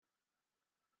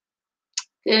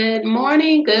Good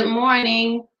morning. Good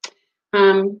morning.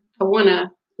 I want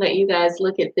to let you guys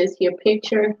look at this here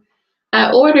picture.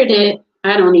 I ordered it.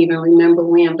 I don't even remember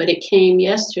when, but it came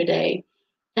yesterday.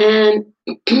 And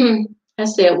I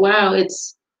said, wow,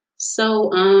 it's so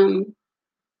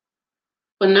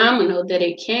phenomenal that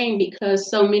it came because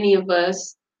so many of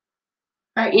us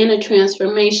are in a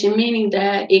transformation, meaning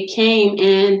that it came.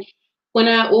 And when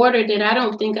I ordered it, I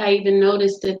don't think I even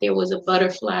noticed that there was a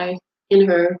butterfly in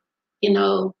her,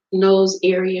 nose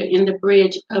area in the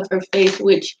bridge of her face,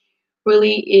 which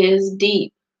really is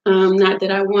deep. Not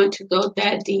that I want to go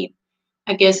that deep.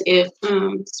 I guess if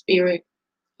spirit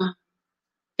uh,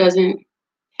 doesn't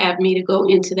have me to go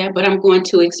into that, but I'm going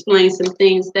to explain some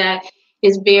things that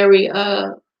is very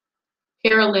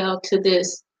parallel to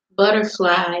this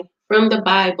butterfly from the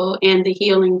Bible and the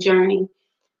healing journey.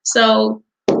 So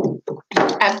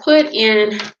I put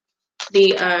in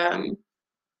the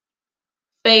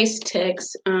face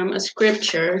text a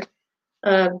scripture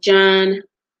of John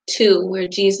 2, where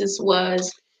Jesus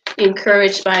was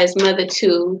encouraged by his mother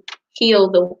to heal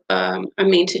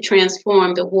to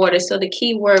transform the water. So the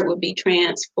key word would be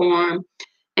transform.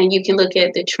 And you can look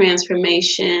at the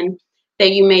transformation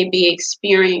that you may be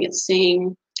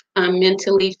experiencing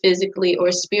mentally, physically,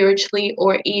 or spiritually,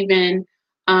 or even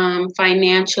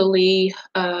financially.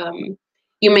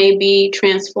 You may be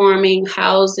transforming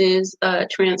houses,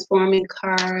 transforming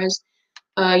cars.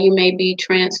 You may be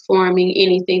transforming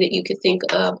anything that you could think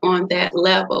of on that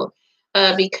level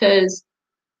because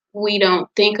we don't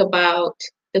think about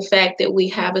the fact that we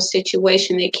have a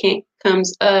situation that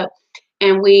comes up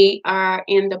and we are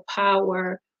in the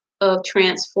power of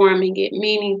transforming it,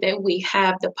 meaning that we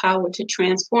have the power to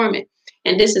transform it.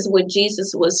 And this is what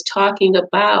Jesus was talking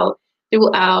about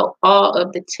throughout all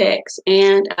of the texts.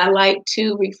 And I like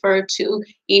to refer to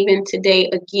even today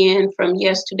again from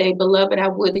yesterday, beloved, I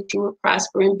would that you would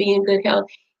prosper and be in good health,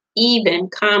 even,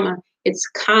 comma, it's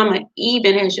comma,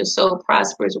 even as your soul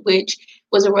prospers, which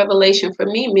was a revelation for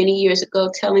me many years ago,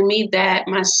 telling me that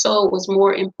my soul was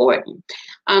more important.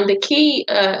 The key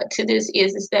to this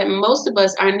is that most of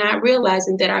us are not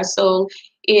realizing that our soul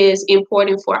is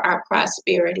important for our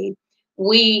prosperity.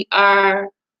 We are,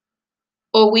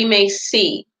 or we may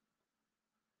see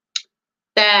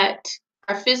that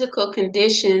our physical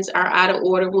conditions are out of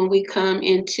order when we come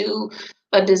into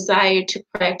a desire to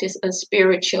practice a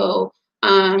spiritual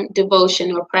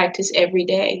devotion or practice every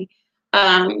day.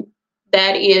 Um,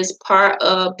 that is part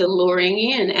of the luring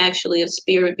in, actually, of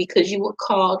spirit, because you were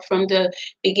called from the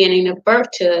beginning of birth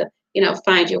to,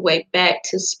 find your way back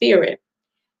to spirit.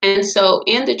 And so,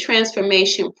 in the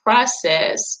transformation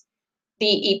process,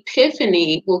 the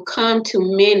epiphany will come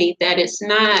to many that it's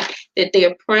not that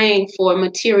they're praying for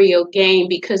material gain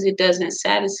because it doesn't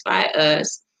satisfy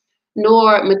us,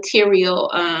 nor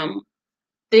material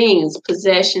things,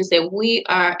 possessions, that we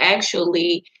are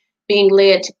actually being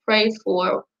led to pray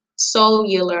for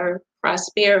cellular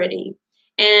prosperity.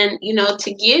 And,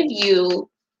 to give you,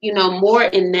 more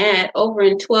in that, over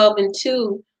in 12 and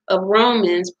 2 of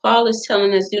Romans, Paul is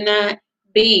telling us, do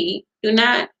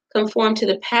not conform to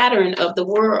the pattern of the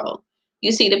world.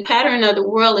 You see, the pattern of the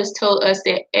world has told us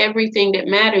that everything that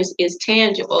matters is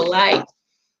tangible, like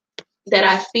that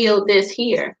I feel this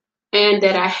here and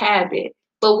that I have it.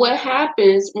 But what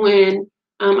happens when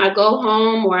I go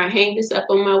home or I hang this up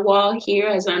on my wall here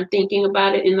as I'm thinking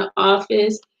about it in the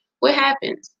office? What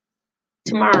happens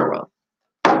tomorrow?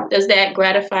 Does that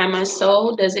gratify my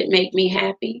soul? Does it make me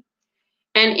happy?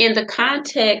 And in the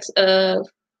context of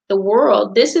the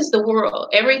world, this is the world.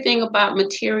 Everything about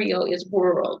material is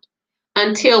world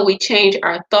until we change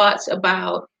our thoughts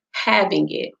about having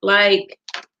it. Like,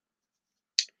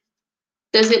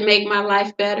 does it make my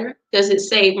life better? Does it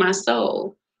save my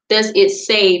soul? Does it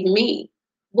save me?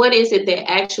 What is it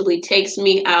that actually takes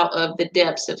me out of the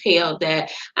depths of hell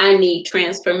that I need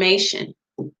transformation?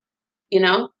 You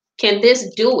know, can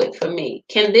this do it for me?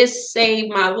 Can this save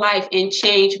my life and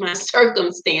change my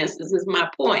circumstances? Is my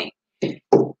point.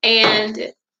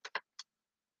 And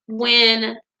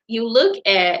when you look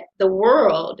at the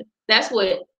world, that's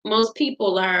what most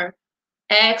people are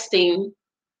asking.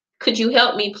 Could you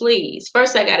help me, please?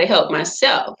 First, I got to help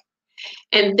myself.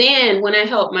 And then when I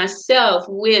help myself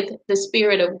with the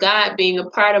Spirit of God being a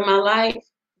part of my life,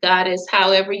 God is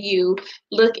however you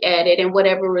look at it and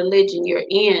whatever religion you're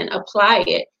in, apply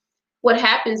it. What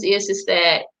happens is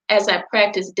that as I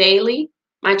practice daily,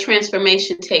 my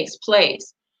transformation takes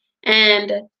place.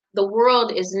 And the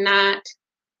world is not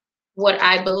what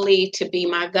I believe to be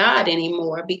my God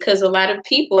anymore, because a lot of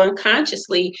people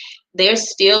unconsciously, they're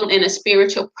still in a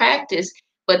spiritual practice,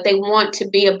 but they want to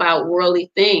be about worldly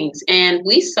things. And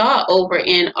we saw over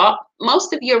in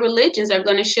most of your religions are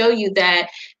going to show you that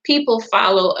people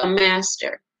follow a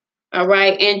master. All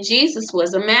right. And Jesus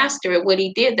was a master at what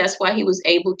he did. That's why he was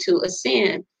able to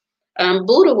ascend.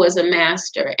 Buddha was a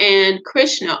master, and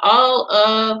Krishna, all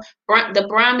of the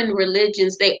Brahmin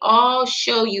religions, they all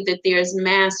show you that there's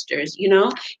masters,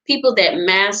 people that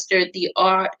mastered the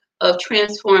art of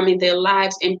transforming their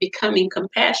lives and becoming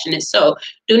compassionate. So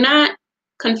do not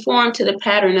conform to the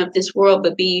pattern of this world,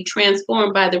 but be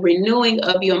transformed by the renewing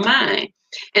of your mind.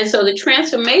 And so the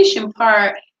transformation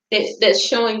part that's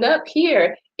showing up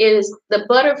here is the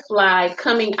butterfly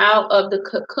coming out of the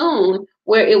cocoon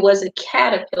where it was a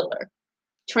caterpillar.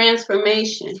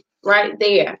 Transformation right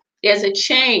there. There's a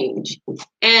change.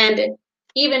 And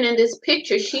even in this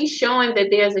picture, she's showing that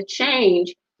there's a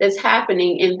change that's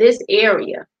happening in this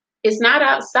area. It's not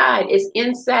outside, it's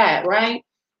inside, right?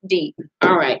 Deep.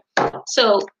 All right.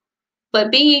 So,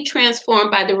 but be ye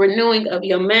transformed by the renewing of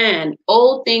your mind.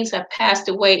 Old things have passed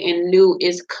away and new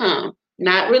is come.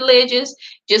 Not religious,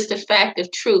 just a fact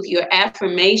of truth, your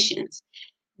affirmations.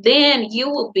 Then you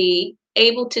will be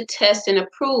able to test and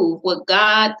approve what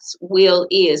God's will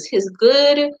is, his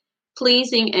good,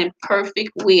 pleasing, and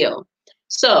perfect will.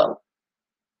 So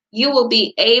you will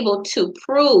be able to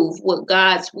prove what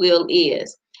God's will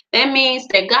is. That means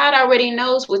that God already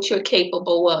knows what you're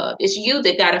capable of. It's you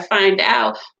that got to find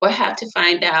out or have to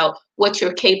find out what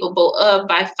you're capable of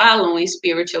by following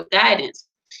spiritual guidance.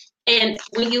 And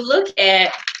when you look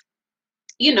at,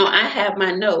 I have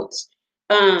my notes.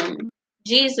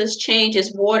 Jesus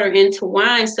changes water into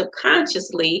wine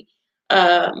subconsciously.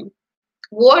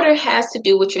 Water has to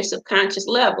do with your subconscious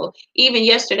level. Even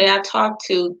yesterday, I talked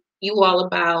to you all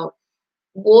about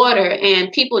water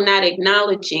and people not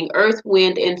acknowledging earth,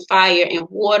 wind, and fire and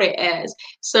water as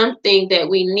something that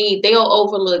we need. They'll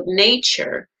overlook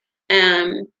nature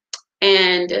and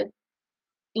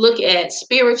look at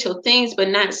spiritual things, but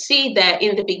not see that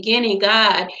in the beginning,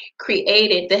 God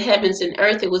created the heavens and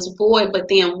earth. It was void, but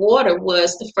then water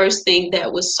was the first thing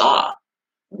that was saw.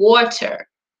 Water,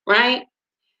 right?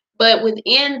 But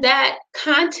within that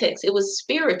context, it was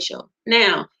spiritual.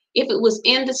 Now, if it was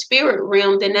in the spirit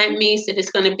realm, then that means that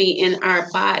it's going to be in our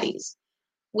bodies.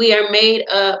 We are made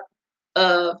up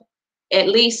of at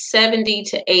least 70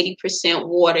 to 80%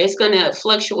 water. It's going to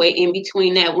fluctuate in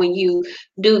between that when you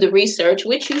do the research,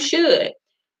 which you should.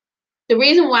 The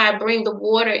reason why I bring the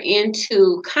water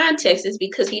into context is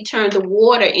because he turned the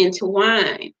water into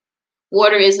wine.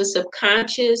 Water is a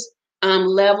subconscious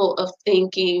level of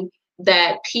thinking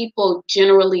that people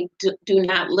generally do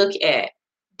not look at.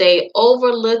 They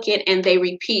overlook it and they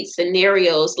repeat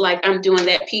scenarios like I'm doing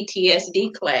that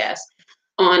PTSD class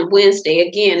on Wednesday.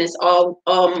 Again, it's all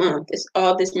month. It's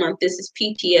all this month. This is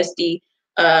PTSD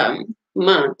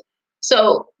month.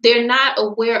 So they're not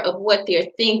aware of what they're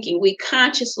thinking. We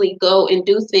consciously go and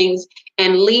do things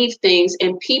and leave things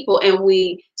and people, and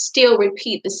we still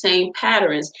repeat the same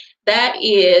patterns. That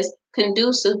is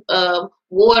conducive of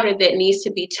water that needs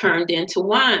to be turned into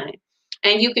wine.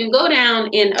 And you can go down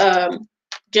in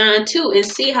John 2 and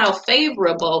see how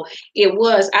favorable it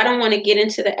was. I don't want to get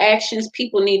into the actions.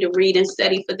 People need to read and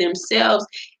study for themselves.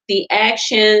 The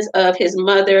actions of his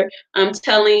mother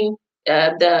telling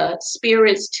the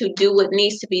spirits to do what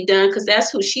needs to be done, because that's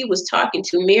who she was talking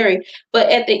to, Mary. But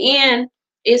at the end,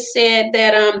 it said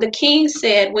that the king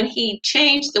said when he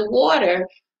changed the water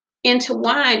into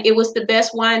wine, it was the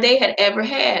best wine they had ever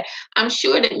had. I'm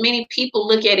sure that many people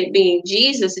look at it being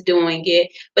Jesus doing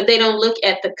it, but they don't look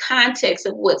at the context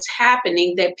of what's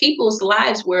happening, that people's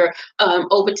lives were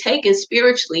overtaken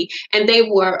spiritually, and they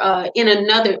were in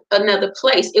another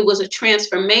place. It was a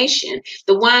transformation.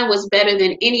 The wine was better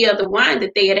than any other wine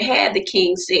that they had had, the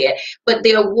king said, but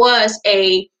there was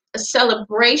a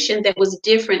celebration that was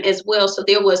different as well. So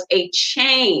there was a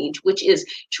change, which is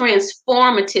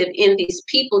transformative in these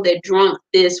people that drank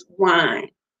this wine.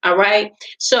 All right.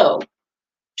 So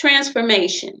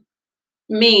transformation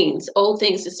means old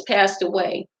things has passed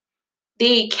away.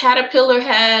 The caterpillar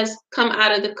has come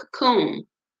out of the cocoon.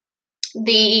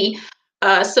 The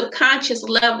subconscious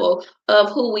level of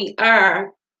who we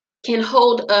are can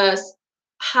hold us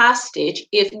hostage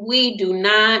if we do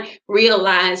not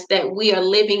realize that we are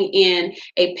living in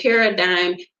a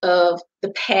paradigm of the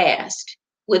past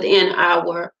within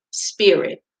our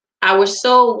spirit. Our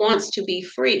soul wants to be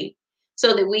free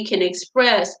so that we can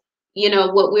express,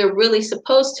 what we're really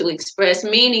supposed to express,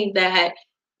 meaning that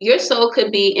your soul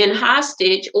could be in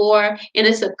hostage or in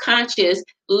a subconscious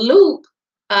loop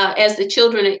as the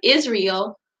children of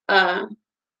Israel,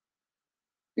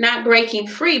 not breaking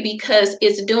free because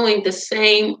it's doing the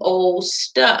same old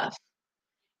stuff.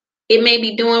 It may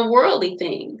be doing worldly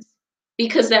things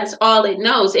because that's all it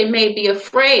knows. It may be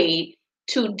afraid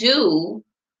to do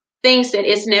things that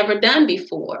it's never done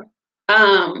before.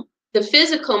 The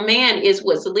physical man is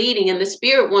what's leading, and the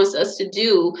spirit wants us to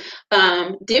do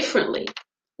differently.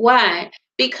 Why?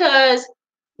 Because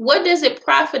what does it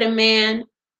profit a man?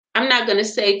 I'm not going to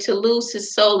say to lose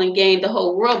his soul and gain the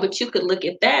whole world, but you could look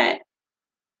at that.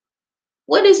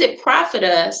 What does it profit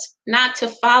us not to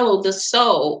follow the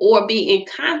soul or be in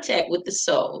contact with the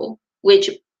soul, which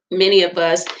many of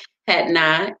us had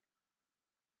not,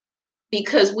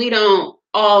 because we don't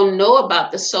all know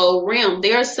about the soul realm.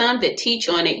 There are some that teach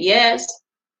on it, yes,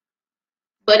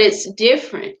 but it's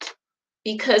different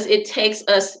because it takes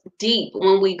us deep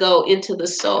when we go into the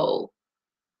soul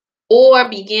or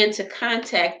begin to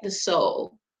contact the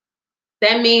soul.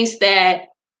 That means that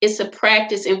it's a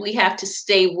practice and we have to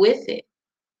stay with it,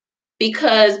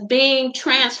 because being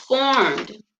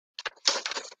transformed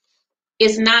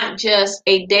is not just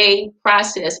a day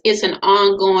process, it's an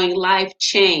ongoing life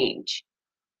change.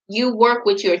 You work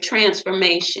with your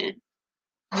transformation.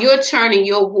 You're turning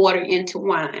your water into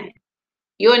wine.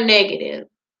 Your negative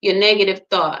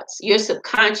thoughts, your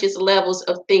subconscious levels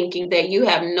of thinking that you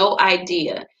have no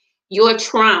idea, your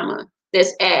trauma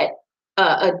that's at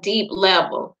a deep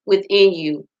level within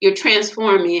you, you're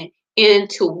transforming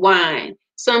into wine,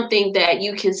 something that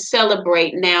you can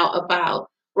celebrate now about,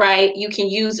 right? You can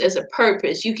use as a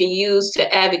purpose, you can use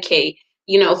to advocate,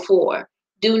 for.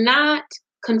 Do not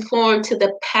conform to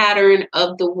the pattern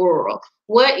of the world.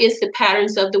 What is the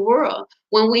patterns of the world?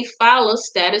 When we follow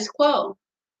status quo,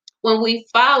 when we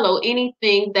follow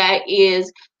anything that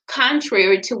is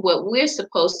contrary to what we're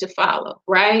supposed to follow,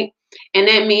 right? And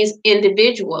that means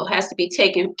individual has to be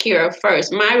taken care of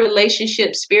first. My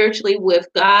relationship spiritually with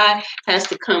God has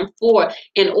to come forth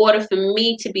in order for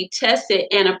me to be tested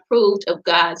and approved of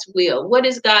God's will. What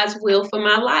is God's will for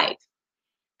my life?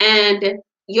 And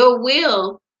your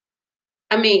will,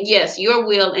 yes, your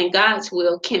will and God's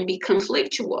will can be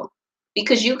conflictual,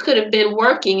 because you could have been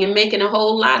working and making a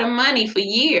whole lot of money for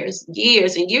years,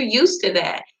 and you're used to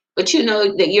that, but you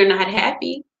know that you're not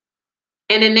happy.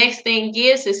 And the next thing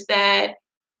is that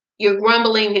you're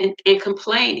grumbling and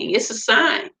complaining. It's a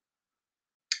sign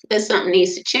that something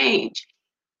needs to change.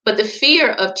 But the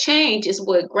fear of change is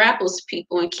what grapples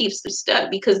people and keeps them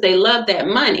stuck, because they love that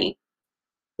money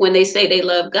when they say they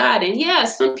love God. And yeah,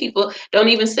 some people don't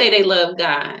even say they love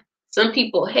God. Some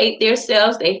people hate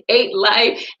themselves. They hate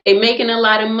life. They're making a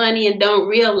lot of money and don't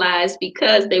realize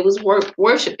because they was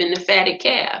worshiping the fatted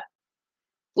calf.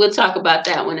 We'll talk about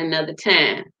that one another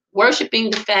time. Worshiping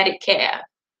the fatted calf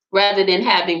rather than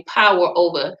having power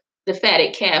over the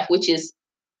fatted calf, which is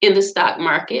in the stock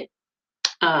market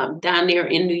down there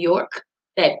in New York,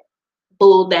 that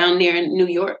bull down there in New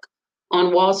York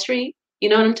on Wall Street. You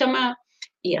know what I'm talking about?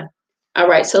 Yeah. All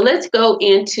right. So let's go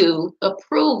into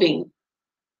approving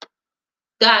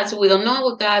God's will. Knowing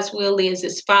what God's will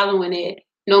is following it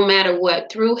no matter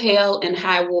what, through hell and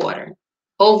high water,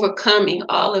 overcoming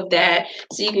all of that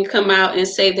so you can come out and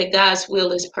say that God's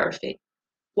will is perfect.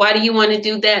 Why do you want to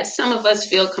do that? Some of us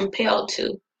feel compelled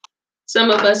to.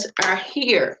 Some of us are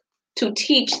here to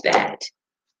teach that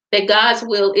God's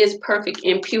will is perfect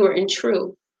and pure and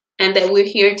true, and that we're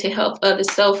here to help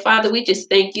others. So, Father, we just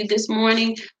thank you this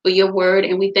morning for your word,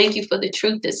 and we thank you for the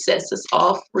truth that sets us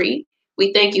all free.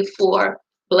 We thank you for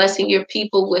blessing your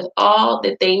people with all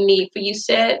that they need. For you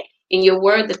said in your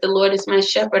word that the Lord is my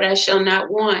shepherd, I shall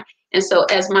not want. And so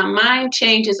as my mind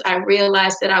changes, I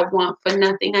realize that I want for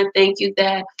nothing. I thank you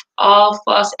that all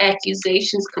false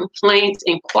accusations, complaints,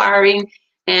 inquiring,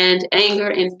 and anger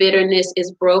and bitterness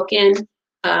is broken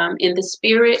in the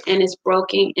spirit and is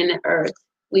broken in the earth.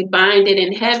 We bind it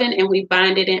in heaven and we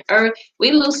bind it in earth.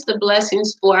 We loose the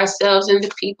blessings for ourselves and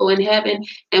the people in heaven,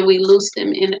 and we loose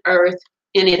them in earth.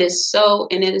 And it is so,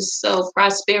 and it is so.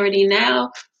 Prosperity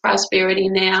now, prosperity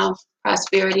now,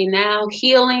 prosperity now.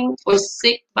 Healing for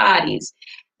sick bodies,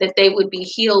 that they would be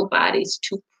healed bodies,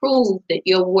 to prove that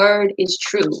your word is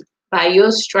true. By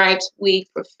your stripes we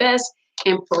profess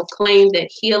and proclaim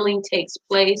that healing takes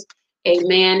place.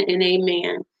 Amen and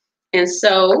amen. And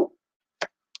so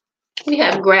we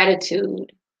have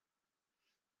gratitude.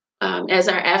 As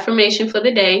our affirmation for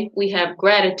the day, we have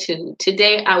gratitude.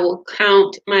 Today, I will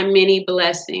count my many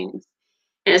blessings.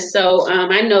 And so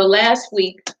I know last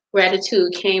week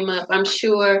gratitude came up. I'm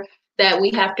sure that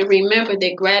we have to remember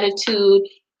that gratitude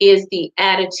is the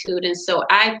attitude. And so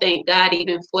I thank God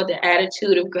even for the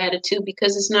attitude of gratitude,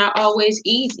 because it's not always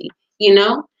easy, you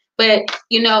know? But,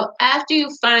 after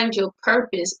you find your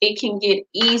purpose, it can get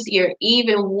easier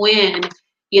even when,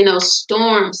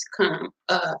 storms come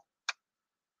up.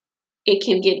 it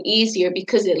can get easier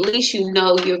because at least you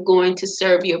know you're going to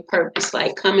serve your purpose,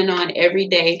 like coming on every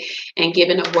day and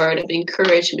giving a word of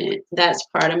encouragement. That's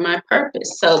part of my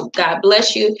purpose. So God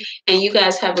bless you, and you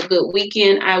guys have a good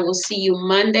weekend. I will see you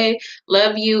Monday.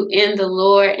 Love you in the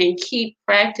Lord, and keep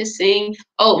practicing.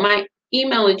 Oh, my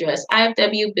email address,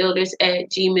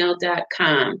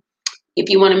 ifwbuilders@gmail.com. If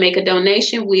you want to make a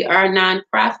donation, we are a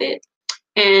nonprofit.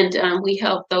 And we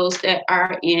help those that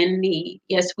are in need.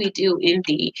 Yes, we do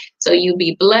indeed. So you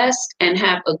be blessed and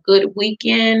have a good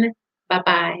weekend.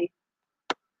 Bye-bye.